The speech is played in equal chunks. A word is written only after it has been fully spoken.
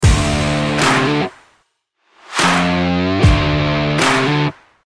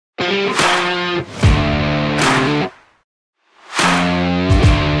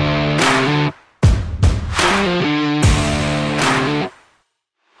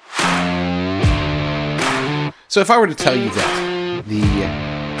So if I were to tell you that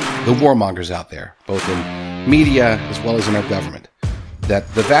the warmongers out there, both in media as well as in our government,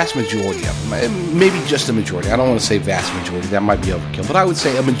 that the vast majority of them, maybe just a majority, I don't want to say vast majority, that might be overkill, but I would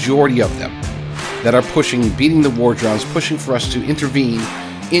say a majority of them that are beating the war drums, pushing for us to intervene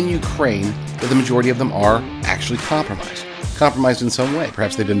in Ukraine, that the majority of them are actually compromised. Compromised in some way.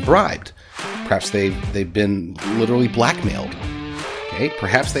 Perhaps they've been bribed. Perhaps they've been literally blackmailed. Okay?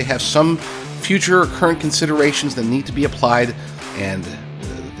 Perhaps they have some future or current considerations that need to be applied, and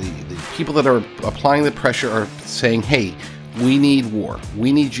the people that are applying the pressure are saying, hey, we need war.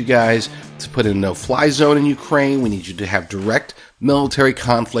 We need you guys to put in a no-fly zone in Ukraine. We need you to have direct military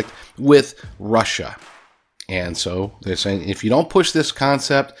conflict with Russia. And so they're saying, if you don't push this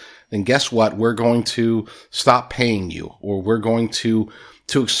concept, then guess what? We're going to stop paying you, or we're going to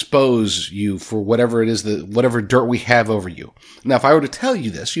expose you for whatever it is, whatever dirt we have over you. Now, if I were to tell you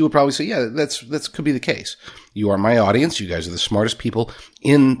this, you would probably say, yeah, that could be the case. You are my audience. You guys are the smartest people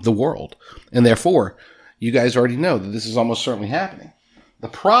in the world. And therefore, you guys already know that this is almost certainly happening. The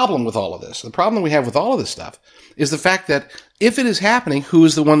problem with all of this, the problem we have with all of this stuff, is the fact that if it is happening, who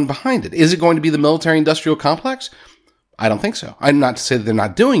is the one behind it? Is it going to be the military-industrial complex? I don't think so. I'm not to say that they're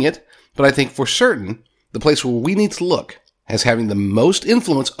not doing it, but I think for certain, the place where we need to look as having the most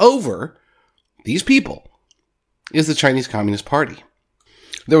influence over these people is the Chinese Communist Party.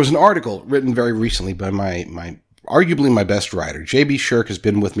 There was an article written very recently by my arguably my best writer. J.B. Shirk has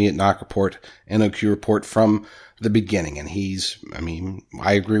been with me at Knock Report, NOQ Report from the beginning, and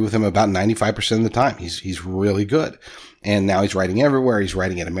I agree with him about 95% of the time. He's really good. And now he's writing everywhere. He's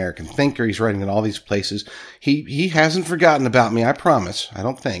writing at American Thinker. He's writing at all these places. He hasn't forgotten about me, I promise. I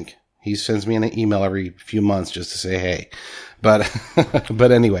don't think. He sends me an email every few months just to say, hey.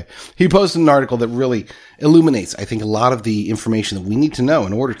 But anyway, he posted an article that really illuminates, I think, a lot of the information that we need to know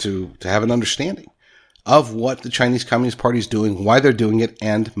in order to have an understanding of what the Chinese Communist Party is doing, why they're doing it,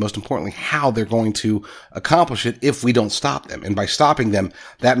 and most importantly, how they're going to accomplish it if we don't stop them. And by stopping them,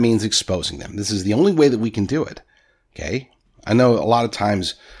 that means exposing them. This is the only way that we can do it. Okay? I know a lot of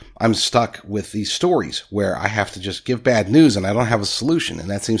times I'm stuck with these stories where I have to just give bad news and I don't have a solution. And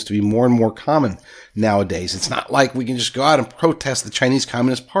that seems to be more and more common nowadays. It's not like we can just go out and protest the Chinese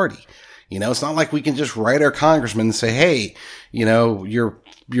Communist Party. It's not like we can just write our congressman and say, hey, your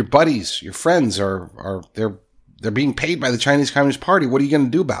buddies, your friends they're being paid by the Chinese Communist Party. What are you going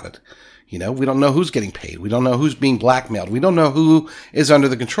to do about it? We don't know who's getting paid. We don't know who's being blackmailed. We don't know who is under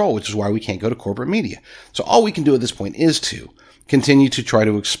the control, which is why we can't go to corporate media. So all we can do at this point is to continue to try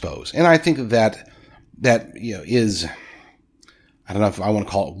to expose. And I think that is, I don't know if I want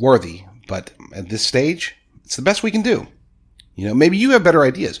to call it worthy, but at this stage, it's the best we can do. Maybe you have better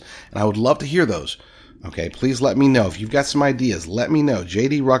ideas, and I would love to hear those. Okay, please let me know. If you've got some ideas, let me know.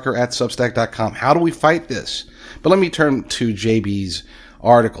 jdrucker@substack.com. How do we fight this? But let me turn to JB's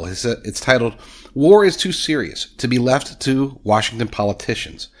article. It's titled, War is Too Serious to be Left to Washington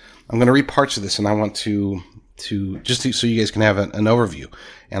Politicians. I'm going to read parts of this, and I want to so you guys can have an overview.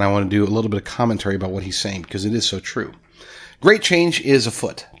 And I want to do a little bit of commentary about what he's saying, because it is so true. Great change is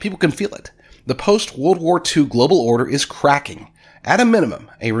afoot. People can feel it. The post-World War II global order is cracking. At a minimum,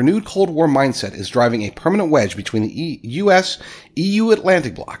 a renewed Cold War mindset is driving a permanent wedge between the U.S.-EU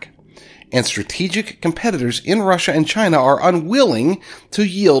Atlantic bloc, and strategic competitors in Russia and China are unwilling to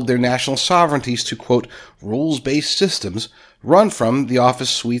yield their national sovereignties to, quote, rules-based systems run from the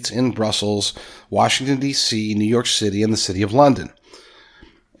office suites in Brussels, Washington, D.C., New York City, and the City of London.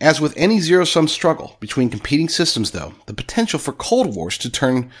 As with any zero-sum struggle between competing systems, though, the potential for Cold Wars to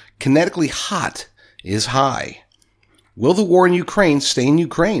turn kinetically hot is high. Will the war in Ukraine stay in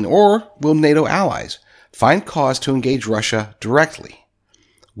Ukraine, or will NATO allies find cause to engage Russia directly?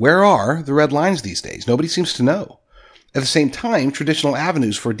 Where are the red lines these days? Nobody seems to know. At the same time, traditional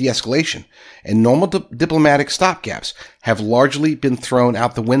avenues for de-escalation and normal diplomatic stopgaps have largely been thrown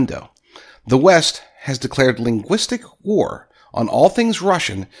out the window. The West has declared linguistic war on all things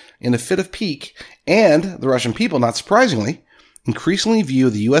Russian in a fit of pique, and the Russian people, not surprisingly, increasingly view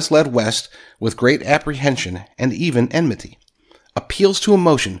the U.S.-led West with great apprehension and even enmity. Appeals to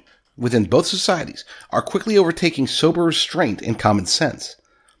emotion within both societies are quickly overtaking sober restraint and common sense.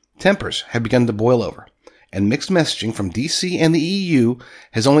 Tempers have begun to boil over, and mixed messaging from D.C. and the EU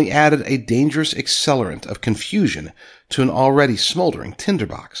has only added a dangerous accelerant of confusion to an already smoldering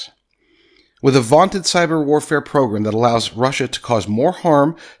tinderbox. With a vaunted cyber warfare program that allows Russia to cause more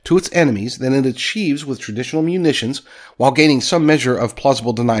harm to its enemies than it achieves with traditional munitions while gaining some measure of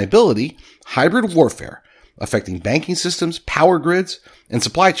plausible deniability, hybrid warfare affecting banking systems, power grids, and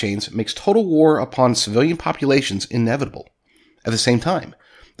supply chains makes total war upon civilian populations inevitable. At the same time,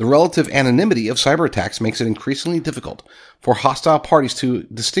 The relative anonymity of cyber attacks makes it increasingly difficult for hostile parties to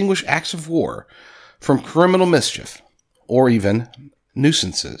distinguish acts of war from criminal mischief or even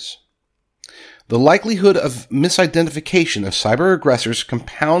nuisances. The likelihood of misidentification of cyber aggressors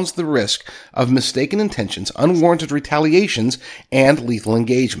compounds the risk of mistaken intentions, unwarranted retaliations, and lethal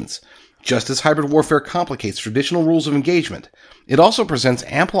engagements. Just as hybrid warfare complicates traditional rules of engagement, it also presents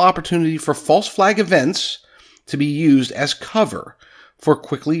ample opportunity for false flag events to be used as cover for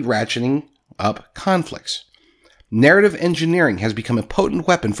quickly ratcheting up conflicts. Narrative engineering has become a potent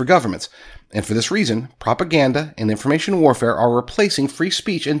weapon for governments, and for this reason, propaganda and information warfare are replacing free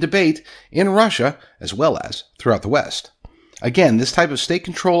speech and debate in Russia as well as throughout the West. Again, this type of state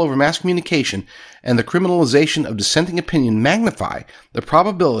control over mass communication and the criminalization of dissenting opinion magnify the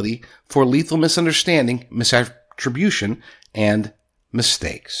probability for lethal misunderstanding, misattribution, and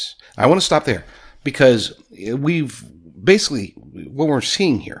mistakes. I want to stop there because what we're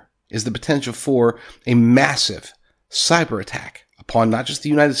seeing here is the potential for a massive cyber attack upon not just the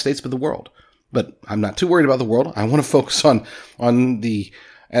United States but the world. But I'm not too worried about the world. I want to focus on an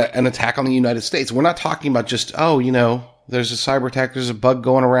attack on the United States. We're not talking about just, there's a cyber attack, there's a bug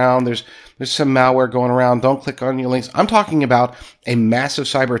going around, there's some malware going around, don't click on your links. I'm talking about a massive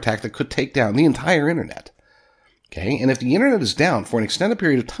cyber attack that could take down the entire internet. Okay? And if the internet is down for an extended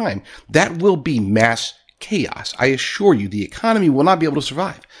period of time, that will be mass chaos. I assure you, the economy will not be able to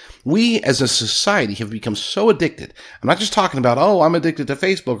survive. We as a society have become so addicted. I'm not just talking about, I'm addicted to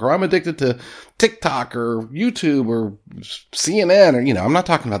Facebook or I'm addicted to TikTok or YouTube or CNN or, I'm not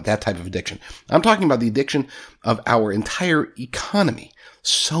talking about that type of addiction. I'm talking about the addiction of our entire economy.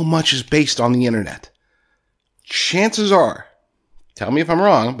 So much is based on the internet. Chances are, tell me if I'm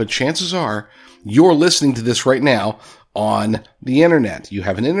wrong, but chances are you're listening to this right now on the internet. You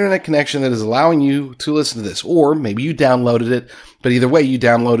have an internet connection that is allowing you to listen to this, or maybe you downloaded it, but either way, you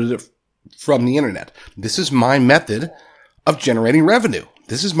downloaded it from the internet. This is my method of generating revenue.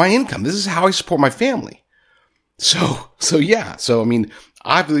 This is my income. This is how I support my family. So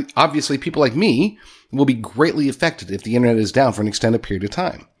obviously people like me will be greatly affected if the internet is down for an extended period of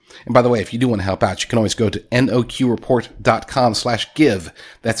time. And by the way, if you do want to help out, you can always go to noqreport.com/give.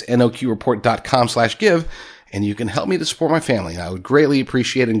 That's noqreport.com/give. And you can help me to support my family. And I would greatly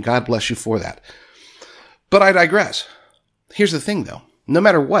appreciate it, and God bless you for that. But I digress. Here's the thing, though. No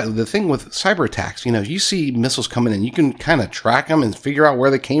matter what, the thing with cyber attacks, you see missiles coming in. You can kind of track them and figure out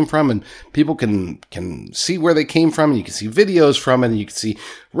where they came from, and people can see where they came from, and you can see videos from it, and you can see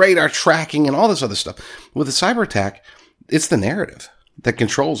radar tracking and all this other stuff. With a cyber attack, it's the narrative that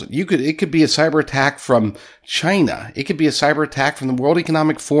controls it. It could be a cyber attack from China. It could be a cyber attack from the World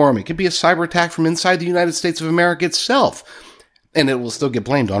Economic Forum. It could be a cyber attack from inside the United States of America itself. And it will still get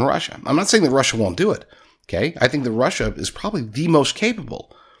blamed on Russia. I'm not saying that Russia won't do it. Okay. I think that Russia is probably the most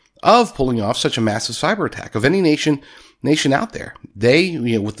capable of pulling off such a massive cyber attack of any nation out there. They,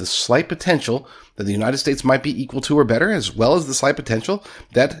 with the slight potential that the United States might be equal to or better, as well as the slight potential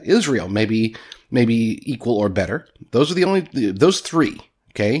that Israel may be equal or better. Those are those three,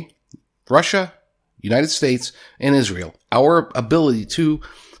 okay? Russia, United States, and Israel. Our ability to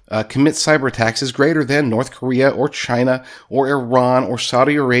commit cyber attacks is greater than North Korea or China or Iran or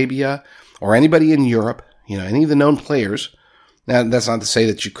Saudi Arabia or anybody in Europe, any of the known players. Now, that's not to say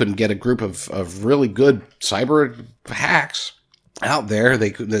that you couldn't get a group of really good cyber hacks out there.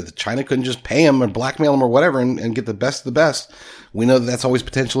 China couldn't just pay them or blackmail them or whatever and get the best of the best. We know that that's always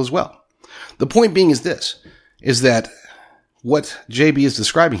potential as well. The point being is that what JB is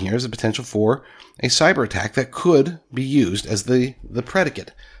describing here is the potential for a cyber attack that could be used as the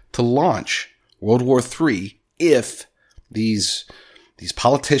predicate to launch World War III if these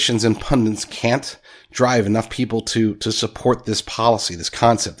politicians and pundits can't drive enough people to support this policy, this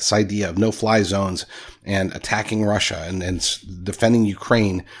concept, this idea of no-fly zones and attacking Russia and defending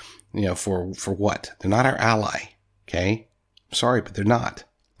Ukraine, for what? They're not our ally, okay? I'm sorry, but they're not.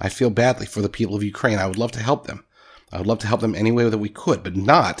 I feel badly for the people of Ukraine. I would love to help them. I would love to help them any way that we could, but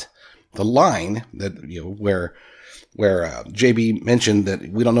not the line that, where JB mentioned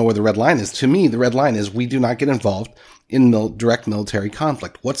that we don't know where the red line is. To me, the red line is we do not get involved in direct military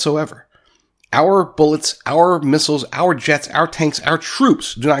conflict whatsoever. Our bullets, our missiles, our jets, our tanks, our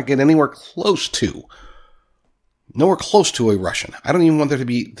troops do not get nowhere close to a Russian. I don't even want there to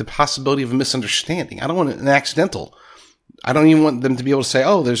be the possibility of a misunderstanding. I don't want an accidental. I don't even want them to be able to say,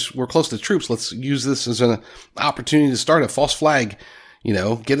 we're close to troops. Let's use this as an opportunity to start a false flag,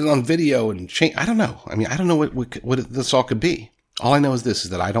 get it on video and change. I don't know. I don't know what this all could be. All I know is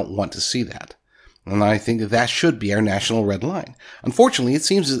that I don't want to see that. And I think that should be our national red line. Unfortunately, it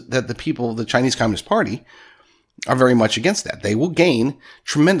seems that the Chinese Communist Party, are very much against that. They will gain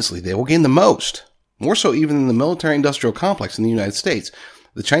tremendously. They will gain the most, more so even than the military-industrial complex in the United States.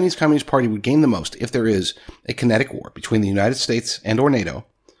 The Chinese Communist Party would gain the most if there is a kinetic war between the United States and or NATO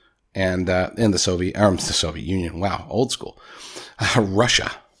and the Soviet Union. Wow, old school.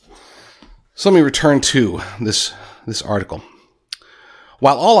 Russia. So let me return to this article.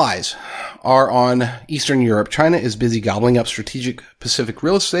 While all eyes are on Eastern Europe, China is busy gobbling up strategic Pacific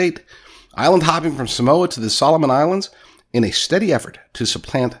real estate, island hopping from Samoa to the Solomon Islands in a steady effort to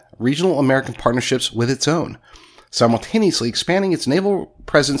supplant regional American partnerships with its own, simultaneously expanding its naval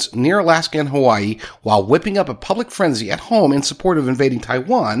presence near Alaska and Hawaii while whipping up a public frenzy at home in support of invading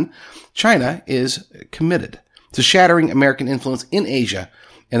Taiwan. China is committed to shattering American influence in Asia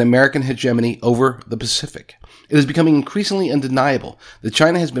and American hegemony over the Pacific. It is becoming increasingly undeniable that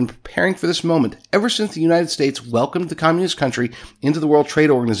China has been preparing for this moment ever since the United States welcomed the communist country into the World Trade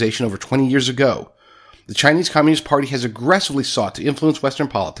Organization over 20 years ago. The Chinese Communist Party has aggressively sought to influence Western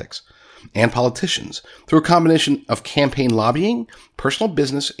politics and politicians through a combination of campaign lobbying, personal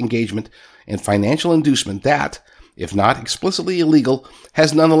business engagement, and financial inducement that, if not explicitly illegal,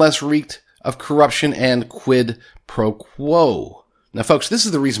 has nonetheless reeked of corruption and quid pro quo. Now, folks, this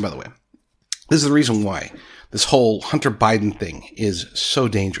is the reason, by the way. This is the reason why this whole Hunter Biden thing is so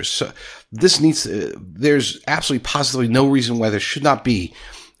dangerous. So there's absolutely positively no reason why there should not be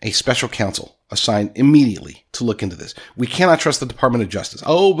a special counsel assigned immediately to look into this. We cannot trust the Department of Justice.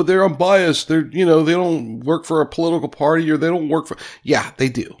 Oh, but they're unbiased. They don't work for a political party or they don't work for, yeah, they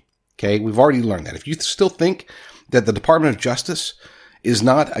do. Okay. We've already learned that. If you still think that the Department of Justice is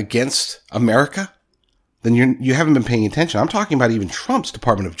not against America, then you haven't been paying attention. I'm talking about even Trump's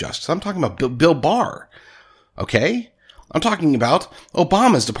Department of Justice. I'm talking about Bill Barr. Okay? I'm talking about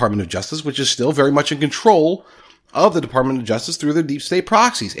Obama's Department of Justice, which is still very much in control of the Department of Justice through their deep state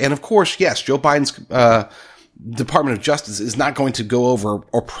proxies. And of course, yes, Joe Biden's Department of Justice is not going to go over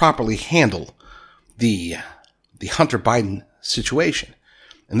or properly handle the Hunter Biden situation.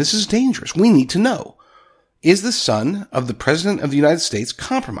 And this is dangerous. We need to know. Is the son of the President of the United States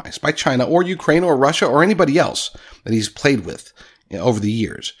compromised by China or Ukraine or Russia or anybody else that he's played with over the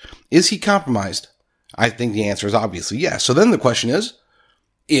years? Is he compromised? I think the answer is obviously yes. So then the question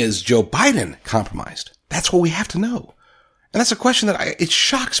is Joe Biden compromised? That's what we have to know. And that's a question that it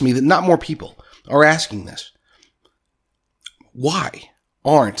shocks me that not more people are asking this. Why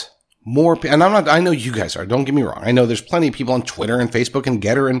aren't more people, and I know you guys are, don't get me wrong. I know there's plenty of people on Twitter and Facebook and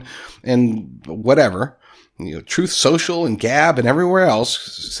Getter and whatever, Truth Social and Gab and everywhere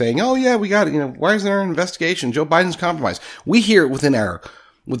else saying, oh yeah, we got it. Why is there an investigation? Joe Biden's compromised. We hear it within our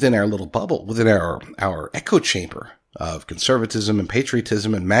little bubble, within our echo chamber of conservatism and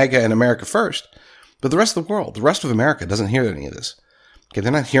patriotism and MAGA and America First. But the rest of the world, the rest of America doesn't hear any of this. Okay.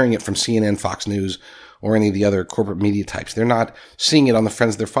 They're not hearing it from CNN, Fox News, or any of the other corporate media types. They're not seeing it on the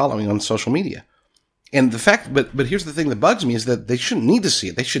friends they're following on social media. And the fact, but here's the thing that bugs me is that they shouldn't need to see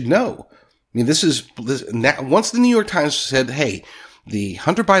it. They should know. I mean, once the New York Times said, hey, the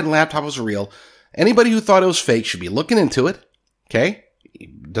Hunter Biden laptop was real, anybody who thought it was fake should be looking into it. Okay.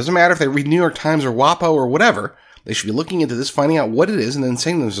 It doesn't matter if they read New York Times or WAPO or whatever. They should be looking into this, finding out what it is, and then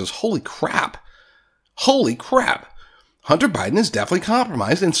saying to themselves, holy crap. Hunter Biden is definitely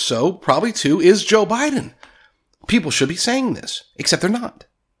compromised, and so probably too is Joe Biden. People should be saying this, except they're not.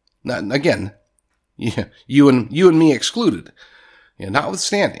 Again, you and me excluded,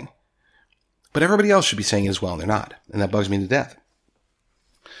 notwithstanding. But everybody else should be saying it as well, and they're not. And that bugs me to death.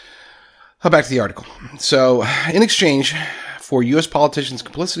 Back to the article. So, in exchange for U.S. politicians'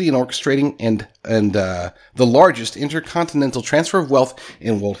 complicity in orchestrating and the largest intercontinental transfer of wealth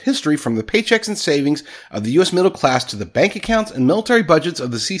in world history from the paychecks and savings of the U.S. middle class to the bank accounts and military budgets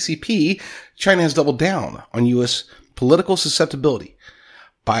of the CCP, China has doubled down on U.S. political susceptibility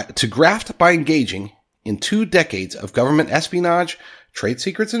to graft by engaging in 2 decades of government espionage, trade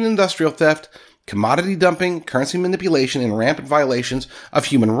secrets and industrial theft, commodity dumping, currency manipulation, and rampant violations of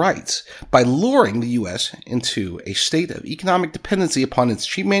human rights by luring the U.S. into a state of economic dependency upon its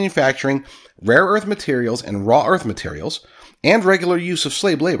cheap manufacturing, rare earth materials and raw earth materials, and regular use of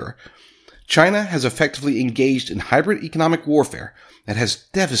slave labor. China has effectively engaged in hybrid economic warfare that has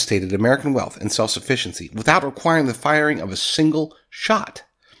devastated American wealth and self-sufficiency without requiring the firing of a single shot.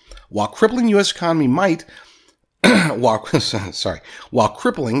 While crippling U.S. economy might while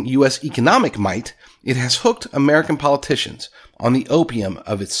crippling U.S. economic might, it has hooked American politicians on the opium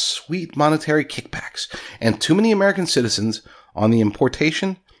of its sweet monetary kickbacks and too many American citizens on the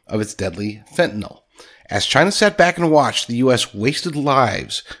importation of its deadly fentanyl. As China sat back and watched the U.S. wasted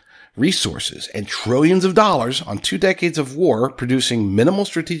lives, resources, and trillions of dollars on 2 decades of war producing minimal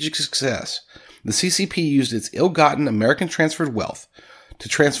strategic success, The CCP used its ill-gotten American-transferred wealth to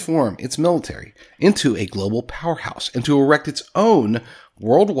transform its military into a global powerhouse and to erect its own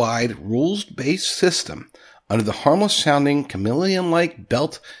worldwide rules-based system under the harmless-sounding, chameleon-like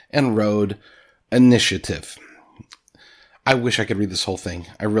Belt and Road Initiative. I wish I could read this whole thing.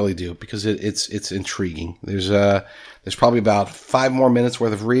 I really do, because it's intriguing. There's probably about 5 more minutes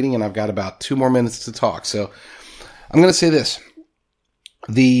worth of reading, and I've got about 2 more minutes to talk. So I'm going to say this.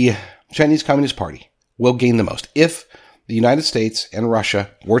 The Chinese Communist Party will gain the most if the United States and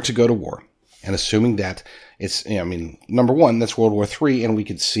Russia were to go to war. And assuming that it's, number one, that's World War III, and we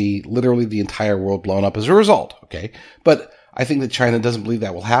could see literally the entire world blown up as a result, okay? But I think that China doesn't believe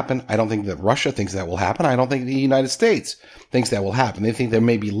that will happen. I don't think that Russia thinks that will happen. I don't think the United States thinks that will happen. They think there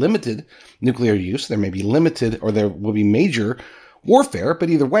may be limited nuclear use, there may be limited, or there will be major warfare, but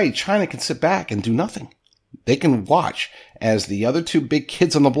either way, China can sit back and do nothing. They can watch as the other 2 big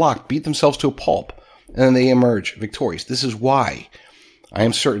kids on the block beat themselves to a pulp, and then they emerge victorious. This is why I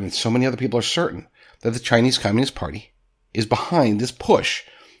am certain, and so many other people are certain, that the Chinese Communist Party is behind this push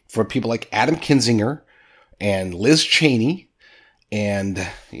for people like Adam Kinzinger and Liz Cheney and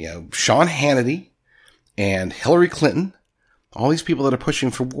Sean Hannity and Hillary Clinton, all these people that are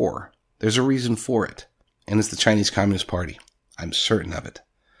pushing for war. There's a reason for it, and it's the Chinese Communist Party. I'm certain of it.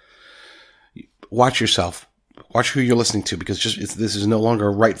 Watch yourself. Watch who you're listening to, because this is no longer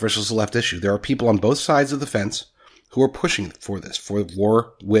a right versus left issue. There are people on both sides of the fence who are pushing for this, for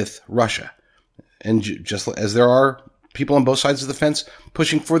war with Russia. And just as there are people on both sides of the fence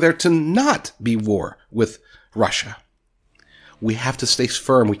pushing for there to not be war with Russia. We have to stay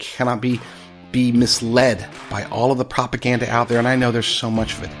firm. We cannot be misled by all of the propaganda out there, and I know there's so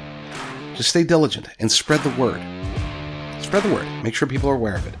much of it. Just stay diligent and spread the word. Spread the word. Make sure people are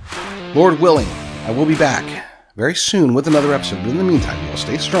aware of it. Lord willing, I will be back very soon with another episode. But in the meantime, you'll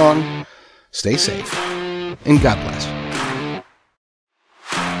stay strong, stay safe, and God bless.